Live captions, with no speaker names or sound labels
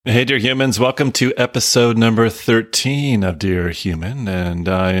Hey, dear humans, welcome to episode number 13 of Dear Human, and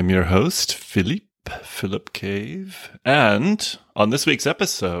I am your host, Philip Cave. And on this week's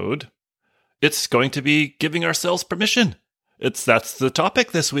episode, it's going to be giving ourselves permission. That's the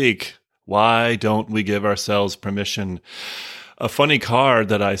topic this week. Why don't we give ourselves permission? A funny card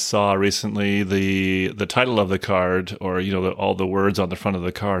that I saw recently, the title of the card, or all the words on the front of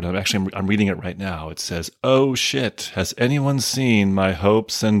the card. I'm reading it right now. It says, "Oh shit, has anyone seen my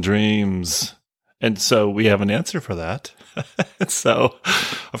hopes and dreams?" And so we have an answer for that. So,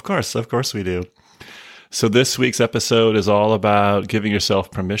 of course we do. So this week's episode is all about giving yourself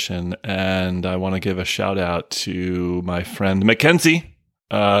permission, and I want to give a shout out to my friend Mackenzie.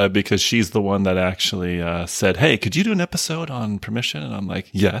 Because she's the one that actually said, "Hey, could you do an episode on permission?" And I'm like,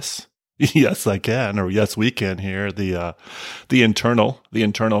 "Yes, yes, I can," or "Yes, we can." Here, the internal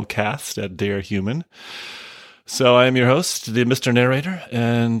cast at Dear Human. So I am your host, the Mr. Narrator,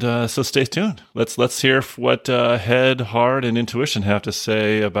 and so stay tuned. Let's hear what head, heart, and intuition have to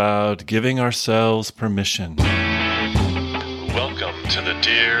say about giving ourselves permission. Welcome to the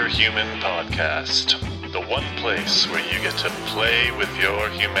Dear Human podcast. The one place where you get to play with your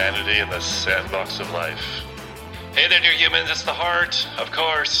humanity in the sandbox of life. Hey there, dear humans, it's the heart, of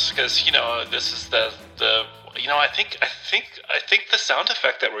course, because, this is the I think the sound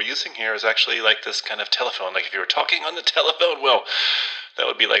effect that we're using here is actually like this kind of telephone, like if you were talking on the telephone, well, that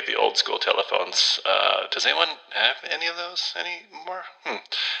would be like the old school telephones. Does anyone have any of those anymore?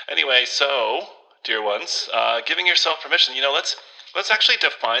 Anyway, so, dear ones, giving yourself permission, Let's actually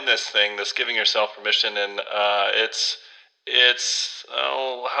define this giving yourself permission, and how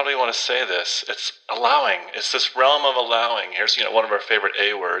do you want to say this? It's allowing. It's this realm of allowing. Here's, one of our favorite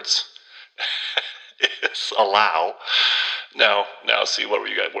A words. It's allow. Now, see, what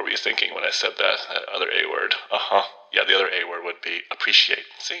were you thinking when I said that other A word? Yeah, the other A word would be appreciate.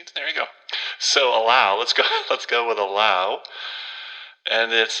 See, there you go. So allow. Let's go with allow,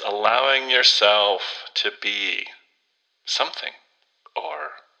 and it's allowing yourself to be something.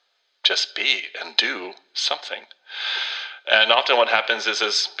 Or just be and do something. And often what happens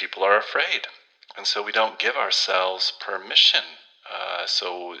is people are afraid. And so we don't give ourselves permission.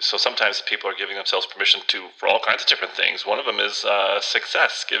 So sometimes people are giving themselves permission for all kinds of different things. One of them is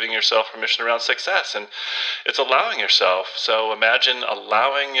success, giving yourself permission around success. And it's allowing yourself. So imagine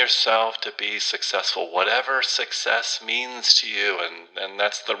allowing yourself to be successful, whatever success means to you. And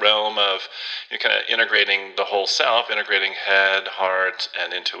that's the realm of kind of integrating the whole self, integrating head, heart,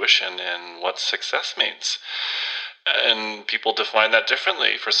 and intuition in what success means. And people define that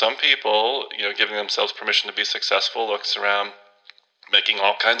differently. For some people, giving themselves permission to be successful looks around making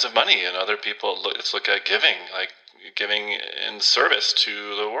all kinds of money, and other people look at giving in service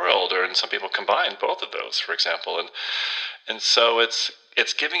to the world, or and some people combine both of those, for example. And so it's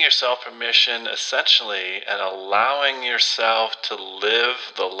giving yourself permission essentially and allowing yourself to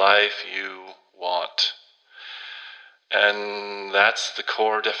live the life you want. And that's the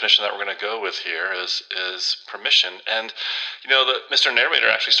core definition that we're going to go with here is permission. And the Mr. Narrator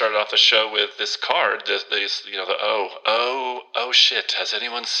actually started off the show with this card, the oh shit, has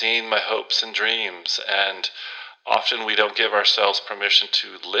anyone seen my hopes and dreams? And often we don't give ourselves permission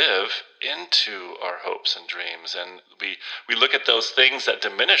to live into our hopes and dreams, and we look at those things that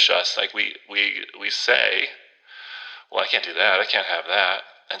diminish us, like we say, well, I can't do that, I can't have that,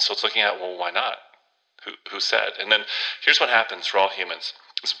 and so it's looking at, well, why not? Who said? And then here's what happens for all humans,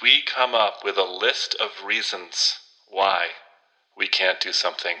 is we come up with a list of reasons why we can't do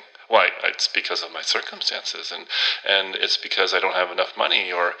something. Why? It's because of my circumstances, and it's because I don't have enough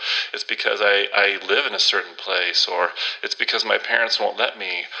money, or it's because I live in a certain place, or it's because my parents won't let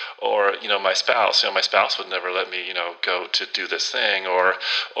me, or my spouse would never let me go to do this thing, or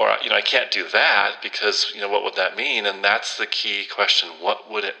I can't do that because what would that mean? And that's the key question. What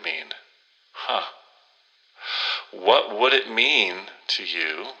would it mean? What would it mean to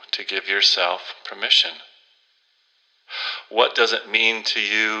you to give yourself permission? What does it mean to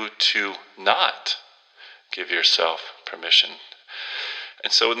you to not give yourself permission?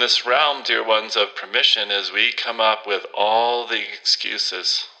 And so in this realm, dear ones, of permission, as we come up with all the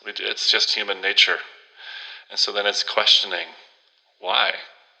excuses, it's just human nature. And so then it's questioning, why?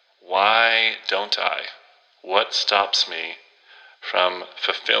 Why don't I? What stops me from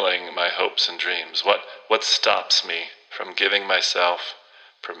fulfilling my hopes and dreams? What stops me from giving myself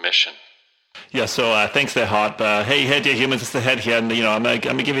permission? Yeah, so thanks there, Hart. Hey, dear humans, it's the head here, and I'm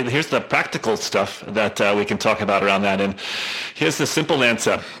gonna give you here's the practical stuff that we can talk about around that. And here's the simple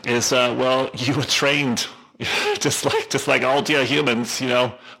answer: is well, you were trained just like all dear humans,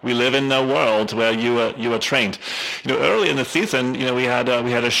 we live in a world where you are trained. Early in the season, we had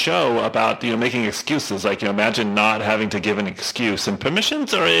a show about making excuses. Like, imagine not having to give an excuse, and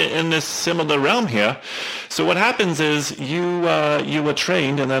permissions are in this similar realm here. So what happens is you were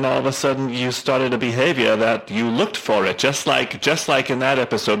trained, and then all of a sudden you started a behavior that you looked for it, just like in that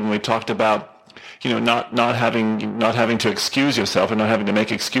episode when we talked about not having to excuse yourself and not having to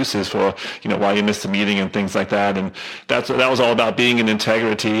make excuses for, why you missed a meeting and things like that. And that was all about being in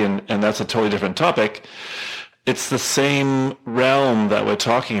integrity, and that's a totally different topic. It's the same realm that we're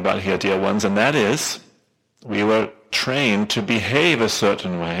talking about here, dear ones, and that is we were trained to behave a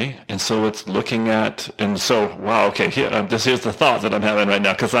certain way, and so it's looking at, and so, wow, okay, here's the thought that I'm having right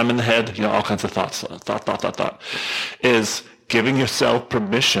now, because I'm in the head, all kinds of thoughts, thought, is giving yourself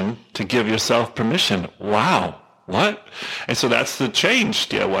permission to give yourself permission. Wow. What? And so that's the change,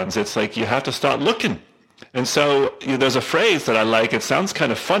 dear ones. It's like you have to start looking. And so there's a phrase that I like. It sounds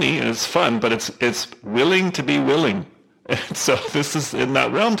kind of funny and it's fun, but it's willing to be willing. And so this is in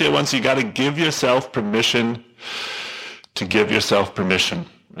that realm, dear ones. You got to give yourself permission to give yourself permission.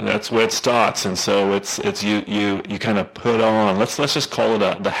 And that's where it starts. And so it's you kind of put on, let's just call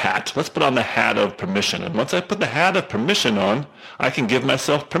it the hat. Let's put on the hat of permission. And once I put the hat of permission on, I can give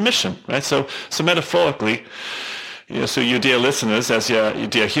myself permission, right? So metaphorically, so you dear listeners, you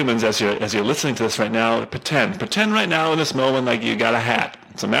dear humans, as you're listening to this right now, pretend right now in this moment like you got a hat.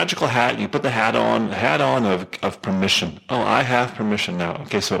 It's a magical hat. You put the hat on of permission. Oh, I have permission now.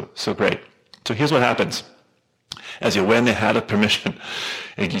 Okay, so great. So here's what happens. As you're wearing the hat of permission,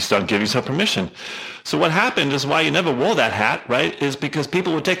 and you start giving yourself permission. So what happened is why you never wore that hat, right, is because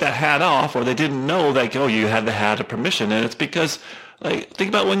people would take that hat off, or they didn't know, like, oh, you had the hat of permission. And it's because, like, think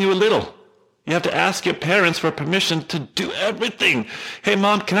about when you were little. You have to ask your parents for permission to do everything. Hey,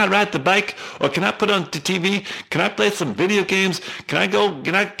 Mom, can I ride the bike? Or can I put on the TV? Can I play some video games? Can I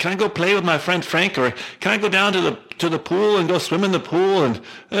go play with my friend Frank? Or can I go down to the pool and go swim in the pool? And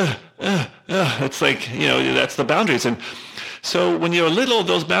it's like, that's the boundaries. And so when you were little,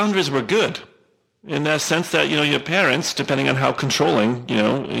 those boundaries were good. In that sense that, your parents, depending on how controlling,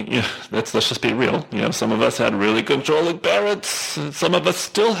 let's just be real. Some of us had really controlling parents. Some of us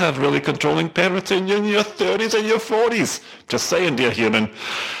still have really controlling parents in your 30s and your 40s. Just saying, dear human,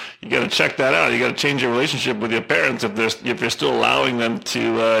 you got to check that out. You got to change your relationship with your parents if you're still allowing them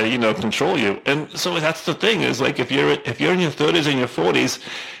to, control you. And so that's the thing is, like, if you're in your 30s and your 40s,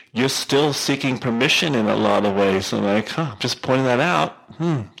 you're still seeking permission in a lot of ways. So just pointing that out.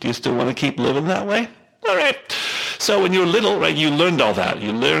 Do you still want to keep living that way? All right. So when you were little, right, you learned all that.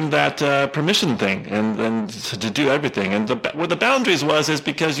 You learned that permission thing and to do everything. And where the boundaries is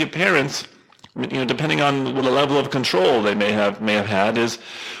because your parents, depending on what level of control they may have had, is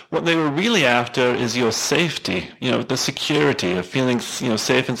what they were really after is your safety, the security of feeling,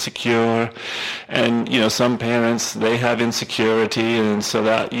 safe and secure. And, some parents, they have insecurity, and so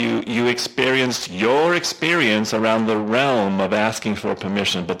that you experienced your experience around the realm of asking for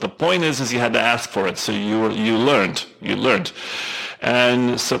permission. But the point is you had to ask for it, so you learned.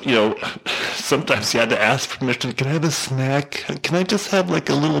 And so, sometimes you had to ask permission. Can I have a snack? Can I just have like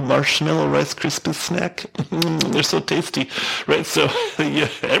a little marshmallow Rice Krispies snack? They're so tasty, right? So, yeah,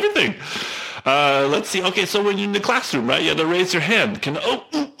 everything. Let's see. Okay, so when you're in the classroom, right, you had to raise your hand.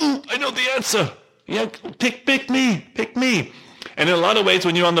 I know the answer. Yeah, pick me. And in a lot of ways,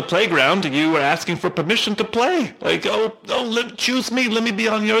 when you're on the playground, you were asking for permission to play. Like, choose me. Let me be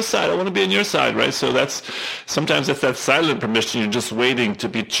on your side. I want to be on your side, right? So sometimes that's that silent permission. You're just waiting to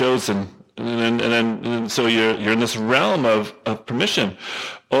be chosen. And so you're in this realm of permission.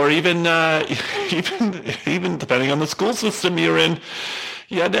 Or even depending on the school system you're in,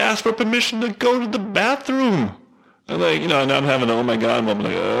 you had to ask for permission to go to the bathroom. And and I'm having, oh my God, I'm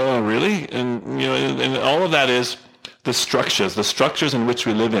like, oh, really? And, and all of that is the structures in which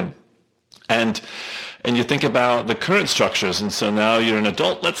we live in. And you think about the current structures. And so now you're an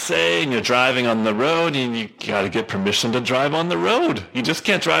adult, let's say, and you're driving on the road, and you got to get permission to drive on the road. You just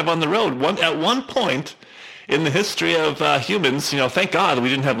can't drive on the road. At one point in the history of humans, thank God we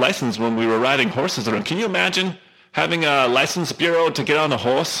didn't have license when we were riding horses around. Can you imagine having a license bureau to get on a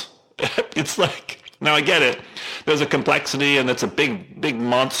horse? It's like, now I get it. There's a complexity, and it's a big,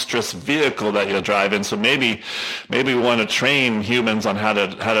 monstrous vehicle that you're driving. So maybe we want to train humans on how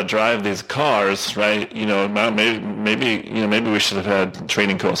to drive these cars, right? Maybe we should have had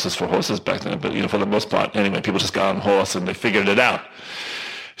training courses for horses back then. But for the most part, anyway, people just got on a horse and they figured it out.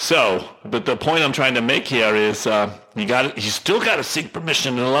 So, but the point I'm trying to make here is you still got to seek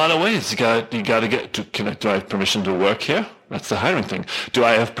permission in a lot of ways. You got to get to, can I have permission to work here? That's the hiring thing. Do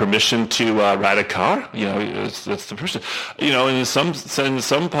I have permission to ride a car? That's the permission. In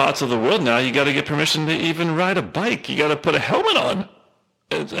some parts of the world now, you got to get permission to even ride a bike. You got to put a helmet on.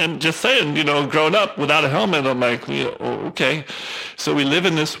 And just saying, growing up without a helmet, I'm like, okay. So we live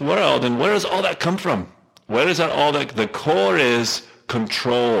in this world, and where does all that come from? Where does that all that? The core is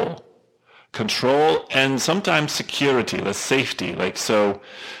control. Control and sometimes security, the safety.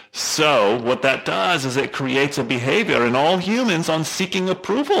 So what that does is it creates a behavior in all humans on seeking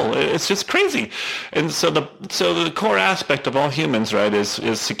approval. It's just crazy. And so the core aspect of all humans, right, is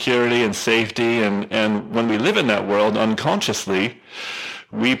security and safety. And when we live in that world unconsciously,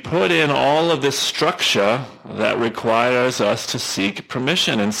 we put in all of this structure that requires us to seek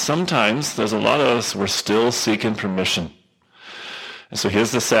permission. And sometimes there's a lot of us, we're still seeking permission. And so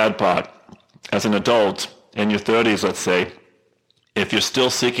here's the sad part. As an adult in your 30s, let's say, if you're still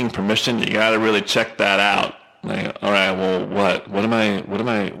seeking permission, you got to really check that out. All right, well,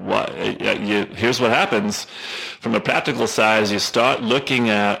 here's what happens. From a practical side, you start looking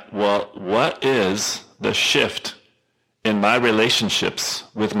at, what is the shift in my relationships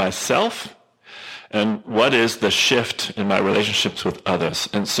with myself, and what is the shift in my relationships with others?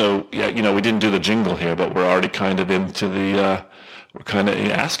 And so, we didn't do the jingle here, but we're already kind of into the... we're kind of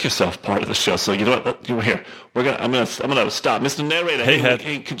ask yourself part of the show. So you know what? Here, I'm gonna stop, Mr. Narrator.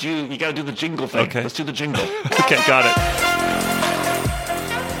 Hey, could you got to do the jingle thing? Okay, let's do the jingle. Okay, got it.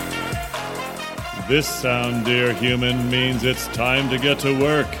 This sound, dear human, means it's time to get to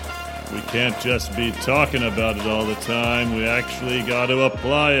work. We can't just be talking about it all the time. We actually got to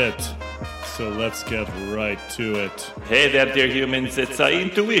apply it. So let's get right to it. Hey there, dear humans. It's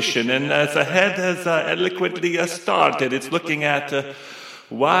intuition, and as the head has eloquently started, it's looking at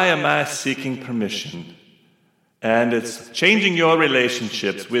why am I seeking permission? And it's changing your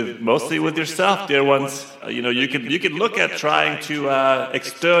relationships mostly with yourself, dear ones. You can look at trying to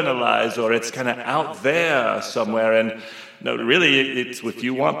externalize, or it's kind of out there somewhere. And no, really, it's if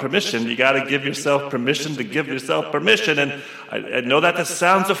you want permission, you got to give yourself permission to give yourself permission. And I know that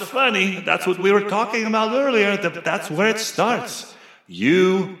sounds funny. That's what we were talking about earlier. That's where it starts.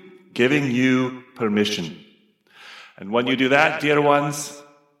 You giving you permission. And when you do that, dear ones,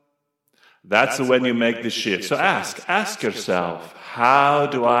 that's when you make the shift. So ask yourself, how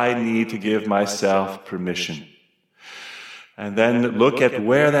do I need to give myself permission? And then look at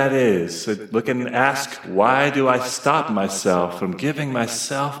where that is. So look and ask, why do I stop myself from giving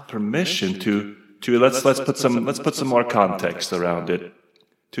myself permission to let's put some more context around it.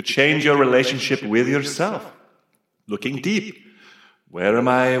 To change your relationship with yourself. Looking deep. Where did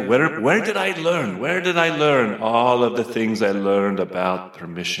I learn? Where did I learn all of the things I learned about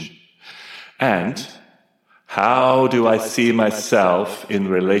permission? And how do I see myself in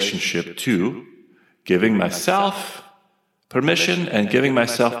relationship to giving myself permission and giving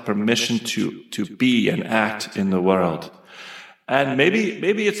myself permission to be and act in the world? And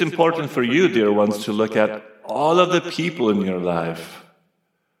maybe it's important for you, dear ones, to look at all of the people in your life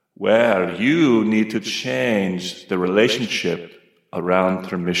where you need to change the relationship around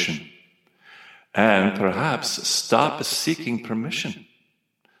permission. And perhaps stop seeking permission.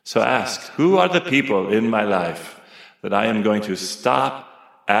 So ask, who are the people in my life that I am going to stop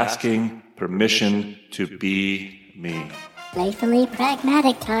asking permission to be me? Playfully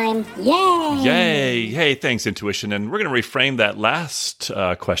pragmatic time. Yay! Yay! Hey, thanks, Intuition. And we're going to reframe that last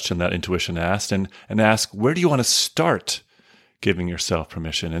question that Intuition asked and ask, where do you want to start giving yourself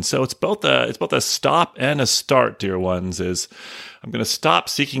permission? And so it's both a stop and a start, dear ones, is I'm going to stop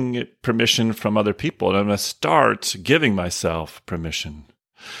seeking permission from other people, and I'm going to start giving myself permission.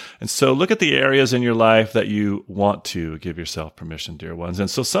 And so look at the areas in your life that you want to give yourself permission, dear ones. And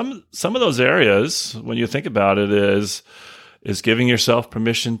so some of those areas, when you think about it, is giving yourself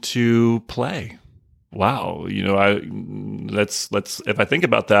permission to play. Wow, let's if I think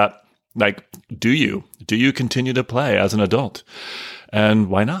about that, like, do you continue to play as an adult? And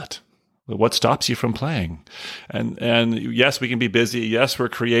why not? What stops you from playing? And yes, we can be busy. Yes, we're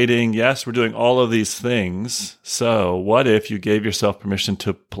creating. Yes, we're doing all of these things. So what if you gave yourself permission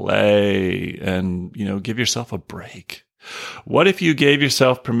to play and, give yourself a break? What if you gave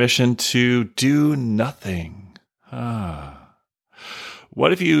yourself permission to do nothing?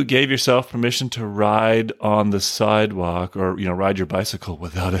 What if you gave yourself permission to ride on the sidewalk or, ride your bicycle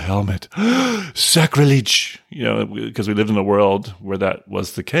without a helmet? Sacrilege! Because we lived in a world where that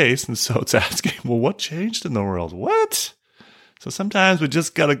was the case. And so it's asking, well, what changed in the world? What? So sometimes we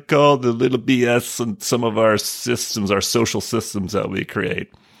just got to call the little BS on some of our systems, our social systems that we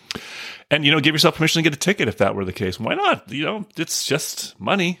create. And, give yourself permission to get a ticket if that were the case. Why not? It's just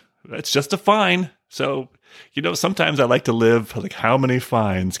money. It's just a fine. So sometimes I like to live like, how many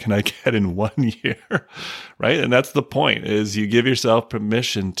fines can I get in 1 year? Right? And that's the point, is you give yourself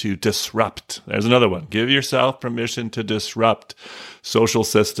permission to disrupt. There's another one. Give yourself permission to disrupt social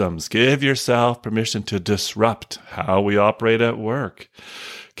systems. Give yourself permission to disrupt how we operate at work.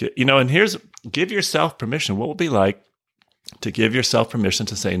 And give yourself permission. What would it be like to give yourself permission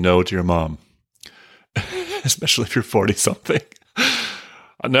to say no to your mom? Especially if you're 40-something.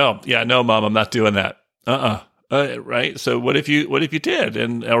 No, mom, I'm not doing that. Right? So what if you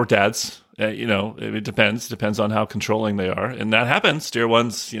did? Or dads, it depends on how controlling they are. And that happens, dear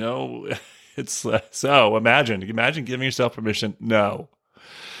ones, it's so imagine giving yourself permission. No.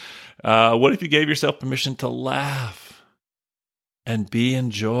 What if you gave yourself permission to laugh and be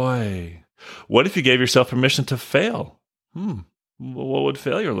in joy? What if you gave yourself permission to fail? What would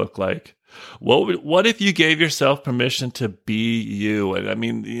failure look like? What if you gave yourself permission to be you? And I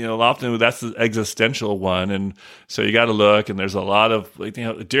mean, often that's the existential one. And so you got to look, and there's a lot of,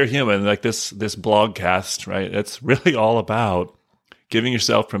 Dear Human, like this blogcast, right? It's really all about giving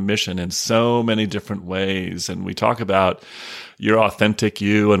yourself permission in so many different ways. And we talk about your authentic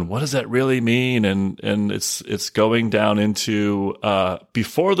you and what does that really mean? And it's going down into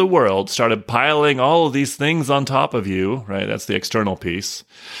before the world started piling all of these things on top of you, right? That's the external piece.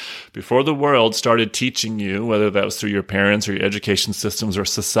 Before the world started teaching you, whether that was through your parents or your education systems or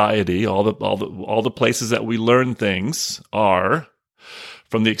society, all the places that we learn things are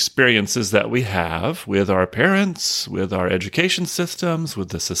from the experiences that we have with our parents, with our education systems, with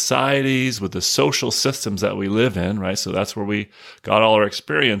the societies, with the social systems that we live in, right? So that's where we got all our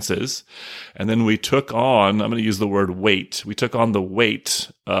experiences. And then we took on, I'm going to use the word weight. We took on the weight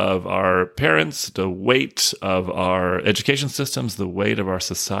of our parents, the weight of our education systems, the weight of our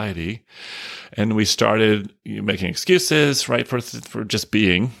society. And we started making excuses, right, for just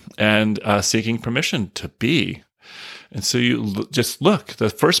being and seeking permission to be. And so you just look. The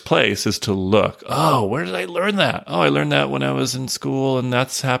first place is to look. Oh, where did I learn that? Oh, I learned that when I was in school, and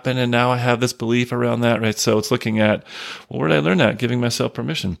that's happened, and now I have this belief around that, right? So it's looking at, well, where did I learn that? Giving myself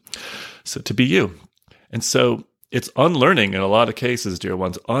permission to be you. And so it's unlearning in a lot of cases, dear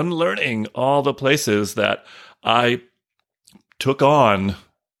ones, unlearning all the places that I took on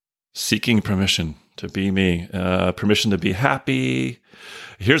seeking permission to be me, permission to be happy.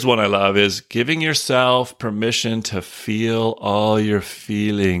 Here's one I love is giving yourself permission to feel all your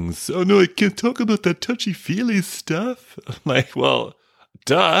feelings. Oh, no, I can't talk about that touchy-feely stuff. I'm like, well,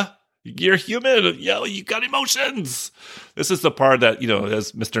 duh. You're human. You got emotions. This is the part that,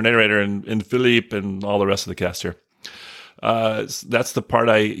 as Mr. Narrator and Philippe and all the rest of the cast here. That's the part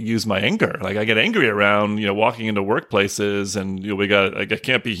I use my anger. Like I get angry around, walking into workplaces and I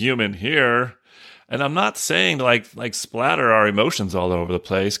can't be human here. And I'm not saying to like splatter our emotions all over the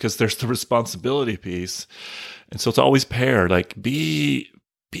place, because there's the responsibility piece. And so it's always paired. Like be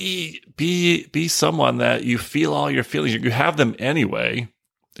someone that you feel all your feelings. You have them anyway.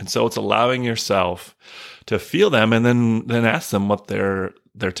 And so it's allowing yourself to feel them and then ask them what they're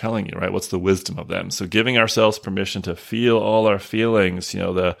telling you, right? What's the wisdom of them? So giving ourselves permission to feel all our feelings,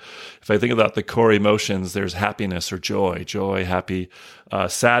 if I think about the core emotions, there's happiness or joy, happy,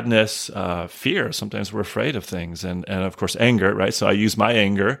 sadness, fear. Sometimes we're afraid of things and of course anger, right? So I use my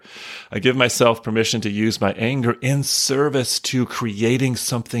anger. I give myself permission to use my anger in service to creating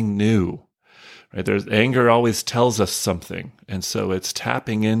something new. Right? Anger always tells us something. And so it's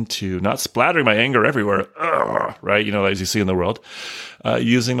tapping into, not splattering my anger everywhere, right? As you see in the world,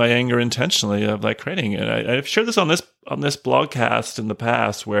 using my anger intentionally of creating. And I've shared this on this blogcast in the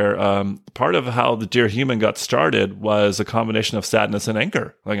past, where part of how the Dear Human got started was a combination of sadness and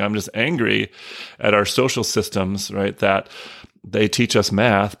anger. I'm just angry at our social systems, right? That they teach us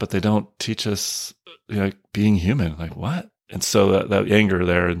math, but they don't teach us being human. What? And so that anger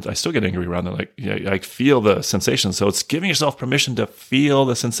there, and I still get angry around that. I feel the sensations. So it's giving yourself permission to feel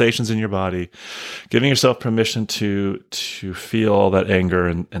the sensations in your body, giving yourself permission to feel all that anger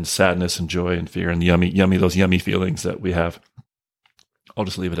and sadness and joy and fear and those yummy feelings that we have. I'll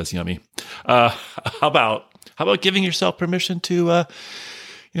just leave it as yummy. How about giving yourself permission to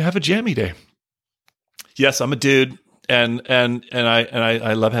have a jammy day? Yes, I'm a dude. And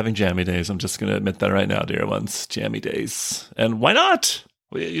I love having jammy days. I'm just going to admit that right now, dear ones. Jammy days. And why not?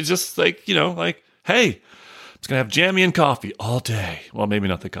 You just hey, I'm just going to have jammy and coffee all day. Well, maybe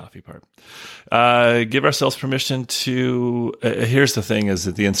not the coffee part. Give ourselves permission to, here's the thing, is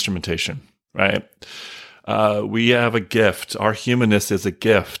the instrumentation, right? We have a gift. Our humanness is a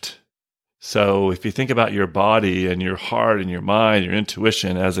gift. So if you think about your body and your heart and your mind, your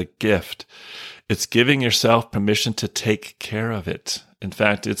intuition as a gift, It's giving yourself permission to take care of it. In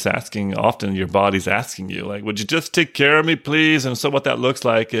fact, it's asking, often your body's asking you, like, would you just take care of me, please? And so what that looks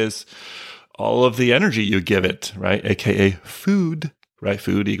like is all of the energy you give it, right? AKA food, right?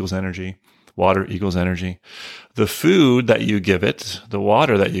 Food equals energy. Water equals energy. The food that you give it, the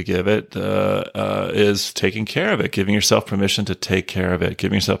water that you give it, is taking care of it, giving yourself permission to take care of it,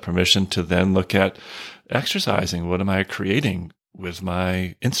 giving yourself permission to then look at exercising. What am I creating with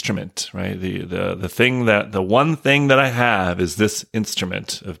my instrument, right? The one thing that I have is this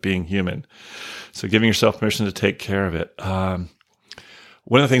instrument of being human. So giving yourself permission to take care of it.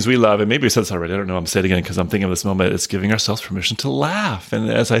 One of the things we love, and maybe we said this already, I don't know, I'm saying it again because I'm thinking of this moment, is giving ourselves permission to laugh. And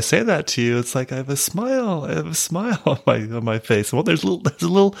as I say that to you, it's like I have a smile on my face. Well, there's a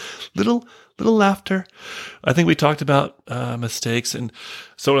little laughter. I think we talked about mistakes and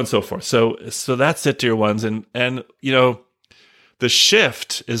so on and so forth. So that's it, dear ones. And the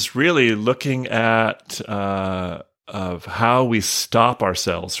shift is really looking at of how we stop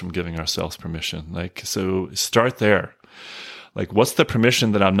ourselves from giving ourselves permission. So start there. Like, what's the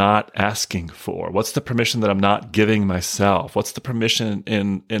permission that I'm not asking for? What's the permission that I'm not giving myself? What's the permission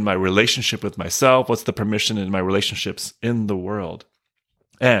in my relationship with myself? What's the permission in my relationships in the world?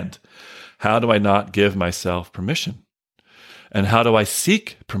 And how do I not give myself permission? And how do I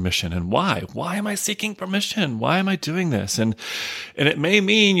seek permission? And why? Why am I seeking permission? Why am I doing this? And it may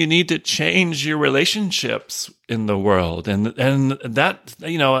mean you need to change your relationships in the world. And that,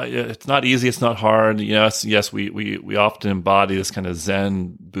 it's not easy. It's not hard. Yes, we often embody this kind of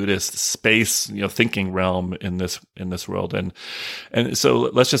Zen Buddhist space, thinking realm in this world. And so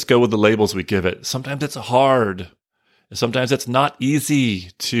let's just go with the labels we give it. Sometimes it's hard. Sometimes it's not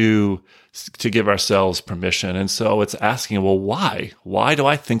easy to give ourselves permission. And so it's asking, well, why? Why do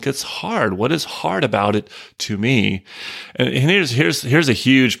I think it's hard? What is hard about it to me? And here's a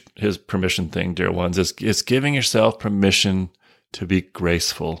huge permission thing, dear ones, is giving yourself permission to be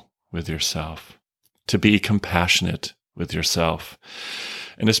graceful with yourself, to be compassionate with yourself.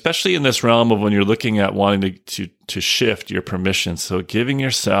 And especially in this realm of when you're looking at wanting to shift your permission. So giving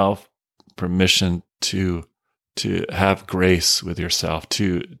yourself permission to have grace with yourself,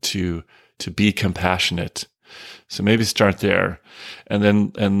 to be compassionate. So maybe start there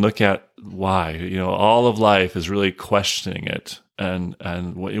and look at why. All of life is really questioning it. And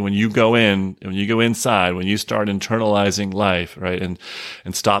when you go inside, when you start internalizing life, right, and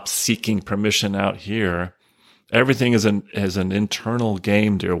stop seeking permission out here, everything is an internal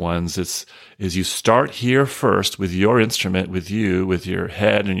game, dear ones. Is you start here first with your instrument, with you, with your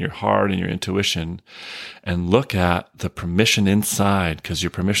head and your heart and your intuition, and look at the permission inside, because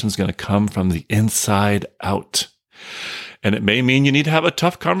your permission is going to come from the inside out. And it may mean you need to have a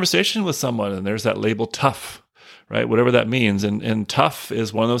tough conversation with someone, and there's that label tough, right? Whatever that means. And tough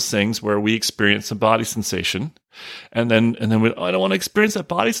is one of those things where we experience a body sensation. And then I don't want to experience that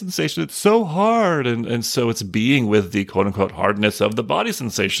body sensation. It's so hard. And so it's being with the quote unquote hardness of the body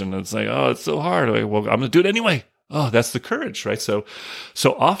sensation. It's like, oh, it's so hard. Well, I'm going to do it anyway. Oh, that's the courage, right? So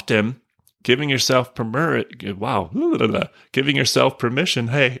often giving yourself giving yourself permission.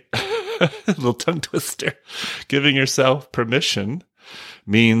 Hey, a little tongue twister. Giving yourself permission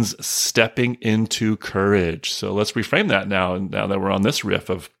means stepping into courage. So let's reframe that now that we're on this riff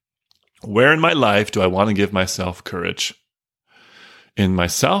of where in my life do I want to give myself courage? In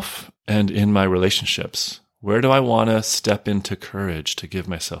myself and in my relationships. Where do I want to step into courage to give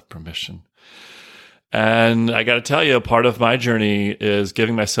myself permission? And I got to tell you, part of my journey is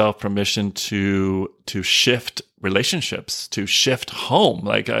giving myself permission to shift relationships, to shift home.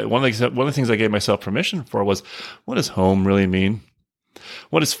 Like one of the things I gave myself permission for was, what does home really mean?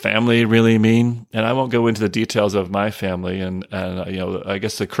 What does family really mean? And I won't go into the details of my family. And I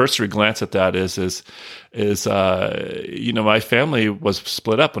guess the cursory glance at that is my family was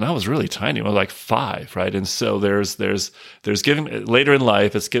split up when I was really tiny. I was like 5, right? And so there's giving later in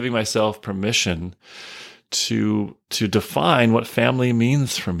life, it's giving myself permission to define what family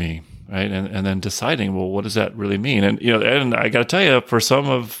means for me. Right. And then deciding, well, what does that really mean? And, and I got to tell you, for some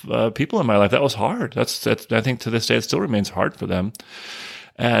of people in my life, that was hard. That's, I think to this day, it still remains hard for them.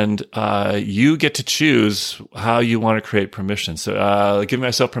 And you get to choose how you want to create permission. So giving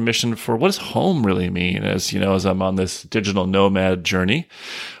myself permission for what does home really mean? As I'm on this digital nomad journey,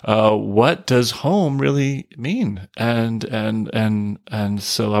 what does home really mean? And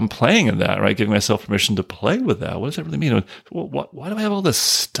so I'm playing in that, right? Giving myself permission to play with that. What does it really mean? Why do I have all this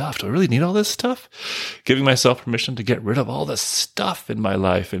stuff? Do I really need all this stuff? Giving myself permission to get rid of all this stuff in my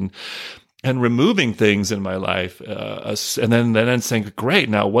life and removing things in my life, and then saying, great,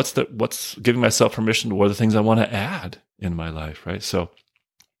 now what's giving myself permission to what are the things I want to add in my life, right? So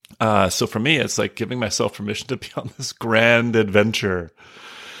So for me, it's like giving myself permission to be on this grand adventure.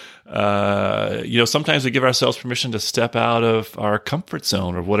 Sometimes we give ourselves permission to step out of our comfort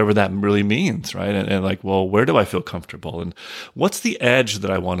zone or whatever that really means, right? And like, well, where do I feel comfortable? And what's the edge that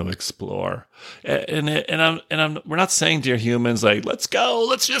I want to explore? We're not saying, dear humans, like, let's go,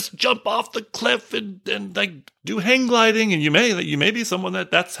 let's just jump off the cliff and like do hang gliding. And you may be someone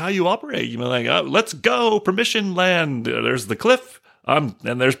that's how you operate. You may like, oh, let's go, permission land. There's the cliff. And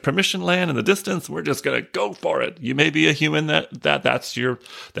there's permission land in the distance. We're just gonna go for it. You may be a human that's your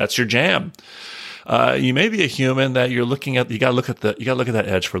jam. You may be a human that you're looking at. You gotta look at that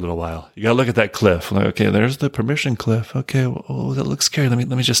edge for a little while. You gotta look at that cliff. Like, okay, there's the permission cliff. Okay, oh, that looks scary. Let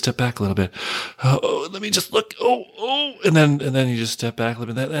me just step back a little bit. Oh, let me just look. Oh, and then you just step back a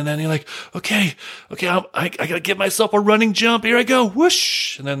little bit, and then you're like, okay, I gotta give myself a running jump. Here I go,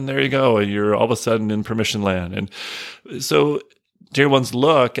 whoosh, and then there you go, and you're all of a sudden in permission land. And so, dear ones,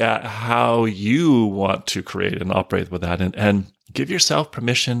 look at how you want to create and operate with that, and give yourself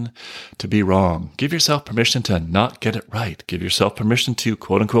permission to be wrong. Give yourself permission to not get it right. Give yourself permission to,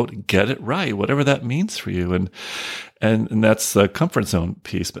 quote unquote, get it right, whatever that means for you. And that's the comfort zone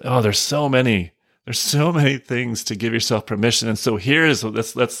piece. But there's so many things to give yourself permission. And so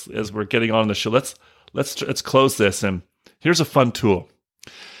let's as we're getting on the show, let's close this. And here's a fun tool: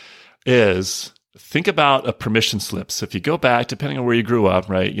 is think about a permission slip. So if you go back, depending on where you grew up,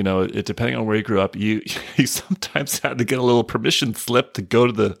 right? Depending on where you grew up, you sometimes had to get a little permission slip to go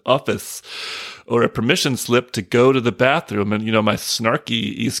to the office, or a permission slip to go to the bathroom. And my snarky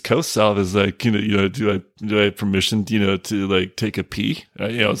East Coast self is like, do I have permission, to like take a pee?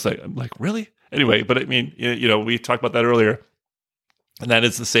 It's like, I'm like, really? Anyway, but I mean, we talked about that earlier, and that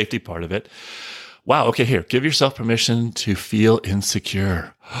is the safety part of it. Wow. Okay. Here, give yourself permission to feel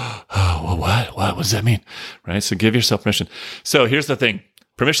insecure. Oh, well, what does that mean? Right. So give yourself permission. So here's the thing: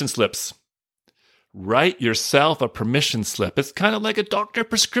 permission slips. Write yourself a permission slip. It's kind of like a doctor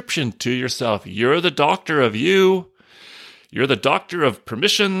prescription to yourself. You're the doctor of you. You're the doctor of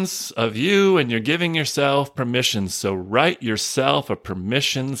permissions of you, and you're giving yourself permission. So write yourself a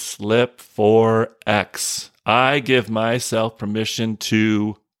permission slip for X. I give myself permission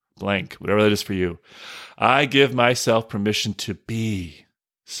to blank, whatever that is for you. I give myself permission to be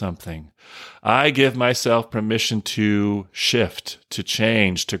something. I give myself permission to shift, to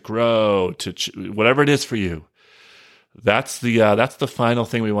change, to grow, whatever it is for you. That's the final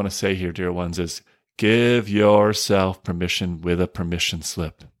thing we want to say here, dear ones, is give yourself permission with a permission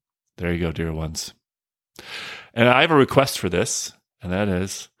slip. There you go, dear ones. And I have a request for this, and that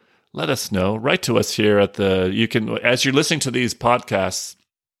is, let us know. Write to us here you can, as you're listening to these podcasts,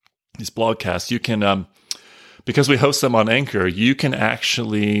 these blogcasts, you can, because we host them on Anchor, you can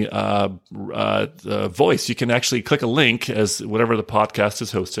actually voice. You can actually click a link as whatever the podcast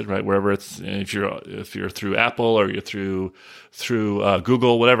is hosted, right? Wherever it's, if you're through Apple or you're through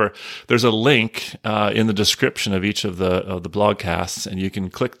Google, whatever. There's a link in the description of each of the blogcasts, and you can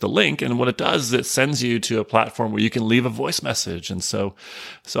click the link. And what it does is it sends you to a platform where you can leave a voice message. And so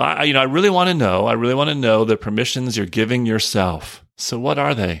I really want to know. I really want to know the permissions you're giving yourself. So what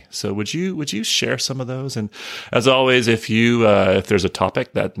are they? So would you share some of those? And as always, if there's a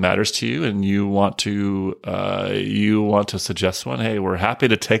topic that matters to you and you want to suggest one, hey, we're happy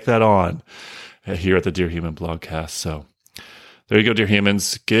to take that on here at the Dear Human Blogcast. So there you go, dear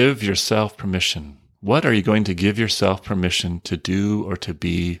humans. Give yourself permission. What are you going to give yourself permission to do or to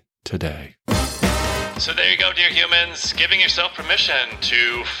be today? So there you go, dear humans, giving yourself permission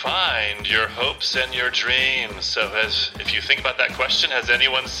to find your hopes and your dreams. So if you think about that question, has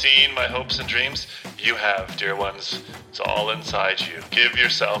anyone seen my hopes and dreams? You have, dear ones. It's all inside you. Give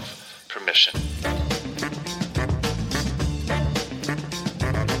yourself permission.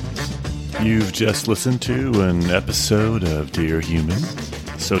 You've just listened to an episode of Dear Human.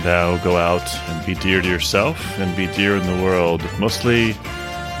 So now go out and be dear to yourself and be dear in the world. Mostly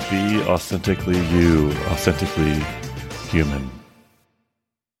be authentically you, authentically human.